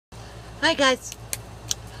Hi guys.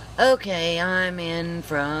 Okay, I'm in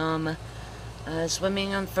from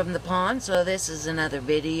swimming from the pond, so this is another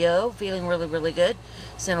video. Feeling really good.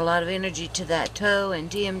 Sent a lot of energy to that toe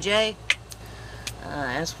and TMJ.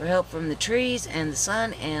 Asked for help from the trees and the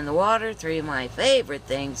sun and the water, three of my favorite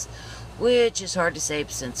things, which is hard to say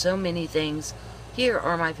since so many things here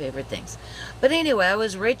are my favorite things. But anyway, I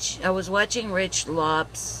was watching Rich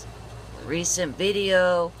Lop's recent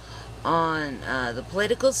video on the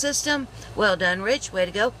political system. Well done, Rich. Way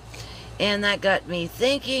to go. And that got me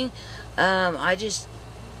thinking. I just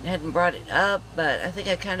hadn't brought it up, but I think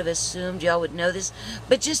I kind of assumed y'all would know this.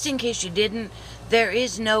 But just in case you didn't, there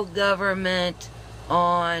is no government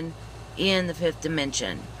in the fifth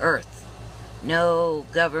dimension, Earth. No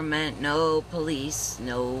government, no police,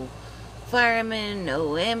 no firemen,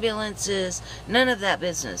 no ambulances, none of that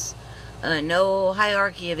business. No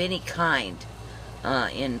hierarchy of any kind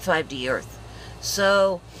in 5D Earth.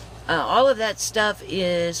 So all of that stuff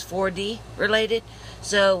is 4D related.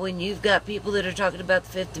 So when you've got people that are talking about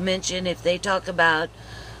the fifth dimension, if they talk about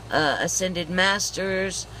ascended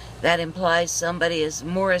masters, that implies somebody is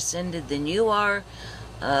more ascended than you are,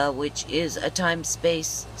 which is a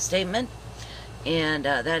time-space statement. And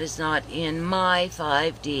that is not in my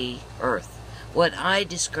 5D Earth. What I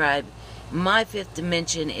describe, my fifth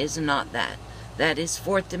dimension is not that. That is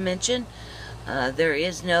fourth dimension. There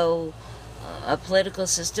is no a political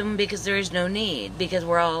system because there is no need, because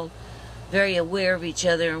we're all very aware of each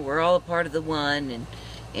other and we're all a part of the one,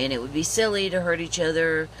 and it would be silly to hurt each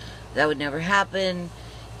other. That would never happen.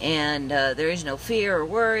 And there is no fear or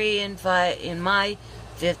worry in my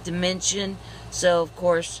fifth dimension. So of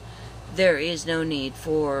course there is no need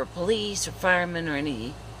for police or firemen or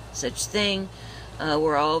any such thing.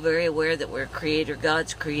 We're all very aware that we're creator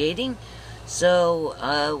God's creating,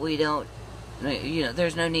 so we don't,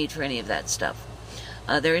 there's no need for any of that stuff.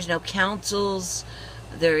 There is no councils.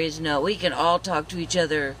 There is no, we can all talk to each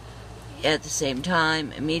other at the same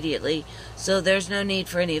time immediately, so there's no need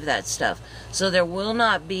for any of that stuff. So there will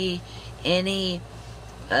not be any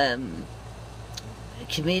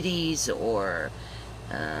committees or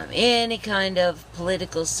any kind of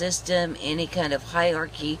political system, any kind of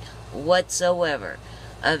hierarchy whatsoever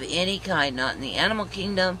of any kind. Not in the animal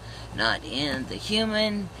kingdom, not in the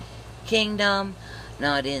human kingdom,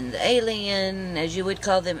 not in the alien, as you would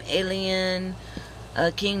call them, alien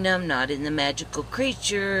kingdom, not in the magical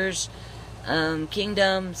creatures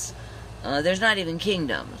kingdoms. There's not even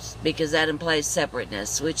kingdoms, because that implies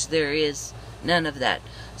separateness, which there is none of that.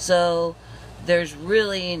 So there's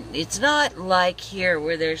really, it's not like here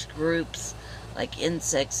where there's groups like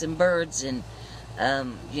insects and birds and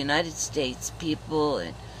United States people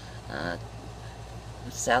and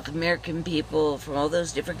South American people from all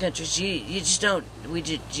those different countries. You just don't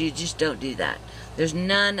do that. There's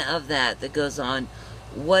none of that goes on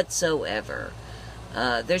whatsoever.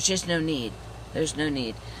 There's just no need. There's no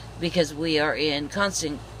need, because we are in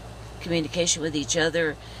constant communication with each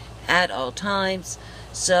other at all times.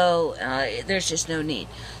 So there's just no need.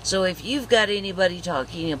 So if you've got anybody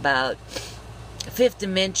talking about fifth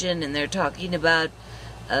dimension and they're talking about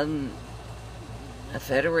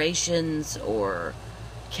federations or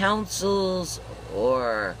councils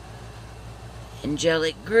or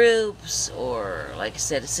angelic groups or, like I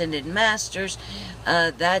said, ascended masters,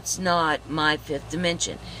 that's not my fifth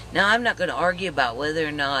dimension. Now, I'm not going to argue about whether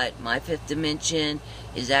or not my fifth dimension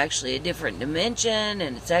is actually a different dimension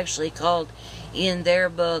and it's actually called in their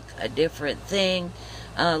book a different thing.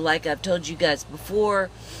 Like I've told you guys before,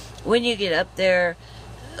 when you get up there,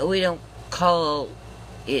 we don't call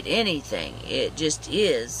it anything. It just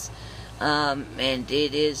is, and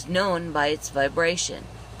it is known by its vibration,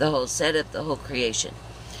 the whole setup, the whole creation.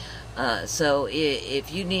 So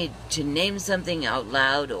if you need to name something out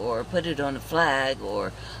loud or put it on a flag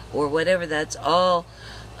or whatever, that's all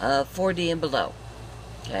 4D and below.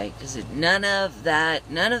 Okay, because none of that,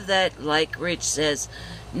 like Rich says,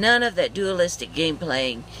 none of that dualistic game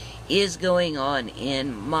playing is going on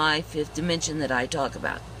in my fifth dimension that I talk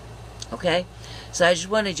about. Okay, so I just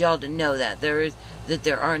wanted y'all to know that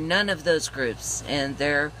there are none of those groups, and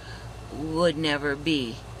there would never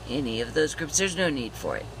be any of those groups. There's no need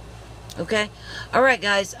for it. Okay, all right,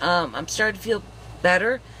 guys. I'm starting to feel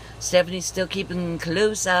better. Stephanie's still keeping a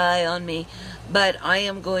close eye on me, but I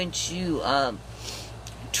am going to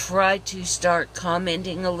try to start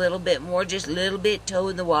commenting a little bit more, just a little bit toe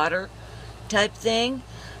in the water type thing.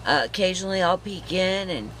 Occasionally I'll peek in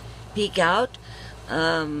and peek out.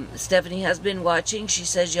 Stephanie has been watching. She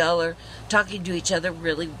says y'all are talking to each other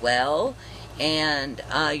really well, and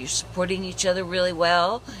you're supporting each other really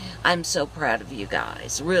well. I'm so proud of you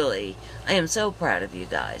guys. Really, I am so proud of you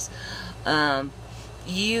guys.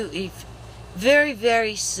 If very,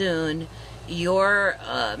 very soon, your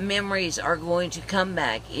memories are going to come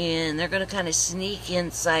back, and they're going to kind of sneak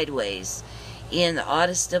in sideways in the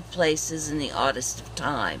oddest of places and the oddest of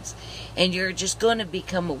times. And you're just going to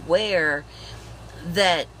become aware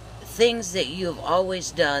that things that you've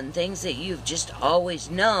always done, things that you've just always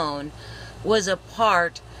known, was a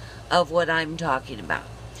part of what I'm talking about.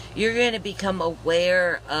 You're going to become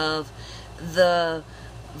aware of the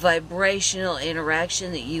vibrational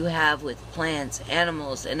interaction that you have with plants,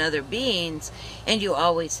 animals, and other beings, and you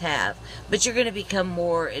always have. But you're going to become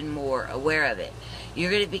more and more aware of it.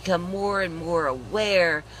 You're going to become more and more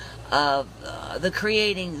aware of the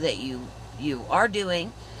creating that you are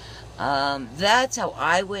doing. That's how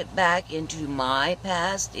I went back into my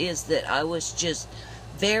past, is that I was just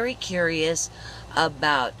very curious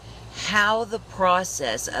about how the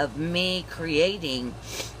process of me creating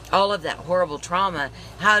all of that horrible trauma,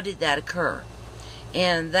 how did that occur?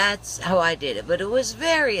 And that's how I did it. But it was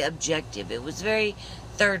very objective. It was very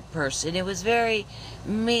third person. It was very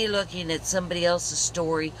me looking at somebody else's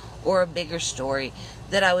story or a bigger story,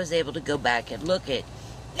 that I was able to go back and look at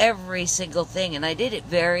every single thing. And I did it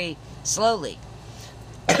very slowly.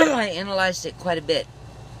 I analyzed it quite a bit.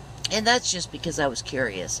 And that's just because I was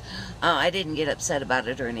curious. I didn't get upset about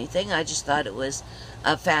it or anything. I just thought it was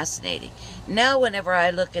fascinating. Now, whenever I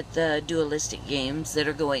look at the dualistic games that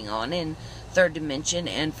are going on in third dimension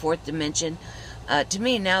and fourth dimension, to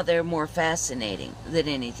me now they're more fascinating than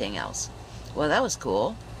anything else. Well, that was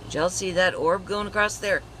cool. Did y'all see that orb going across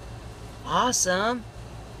there? Awesome.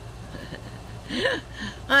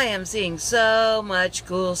 I am seeing so much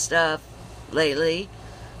cool stuff lately.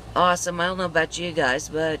 Awesome. I don't know about you guys,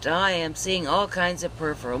 but I am seeing all kinds of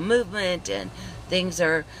peripheral movement, and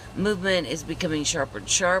movement is becoming sharper and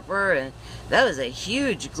sharper, and that was a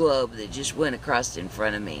huge globe that just went across in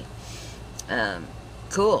front of me.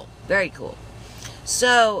 Cool. Very cool.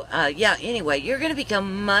 So, yeah, anyway, you're going to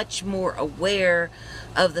become much more aware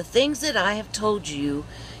of the things that I have told you.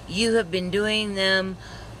 You have been doing them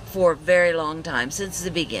for a very long time, since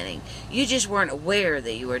the beginning. You just weren't aware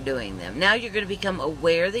that you were doing them. Now you're going to become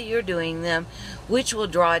aware that you're doing them, which will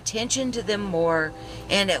draw attention to them more,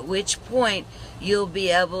 and at which point you'll be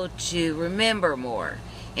able to remember more.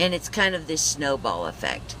 And it's kind of this snowball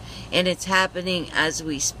effect. And it's happening as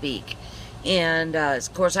we speak. And,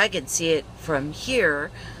 of course, I can see it from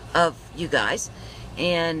here of you guys.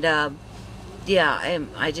 And, yeah,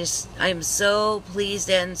 I am so pleased,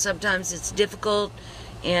 and sometimes it's difficult,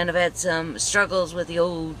 and I've had some struggles with the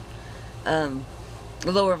old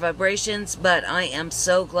lower vibrations, but I am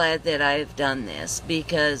so glad that I've done this,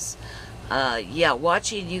 because yeah,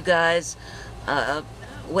 watching you guys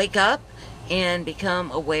wake up and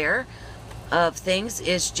become aware of things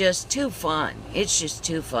is just too fun. It's just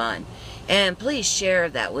too fun. And please share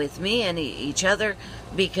that with me and each other,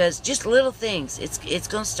 because just little things, it's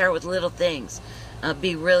going to start with little things.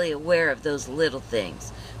 Be really aware of those little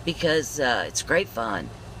things, because it's great fun.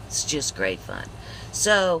 It's just great fun.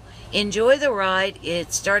 So enjoy the ride.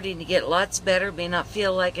 It's starting to get lots better. May not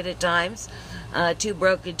feel like it at times. 2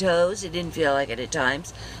 broken toes. It didn't feel like it at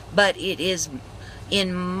times. But it is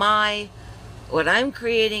in what I'm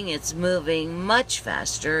creating, it's moving much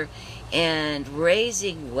faster and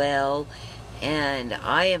raising well. And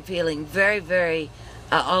I am feeling very, very,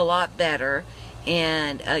 a lot better.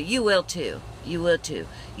 And you will too. You will too.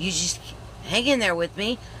 You just hang in there with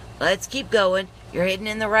me. Let's keep going. You're heading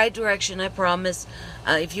in the right direction, I promise.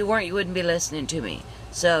 If you weren't, you wouldn't be listening to me.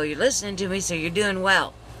 So you're listening to me, so you're doing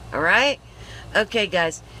well. All right? Okay,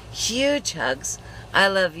 guys. Huge hugs. I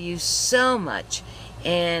love you so much.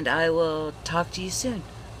 And I will talk to you soon.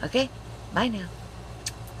 Okay? Bye now.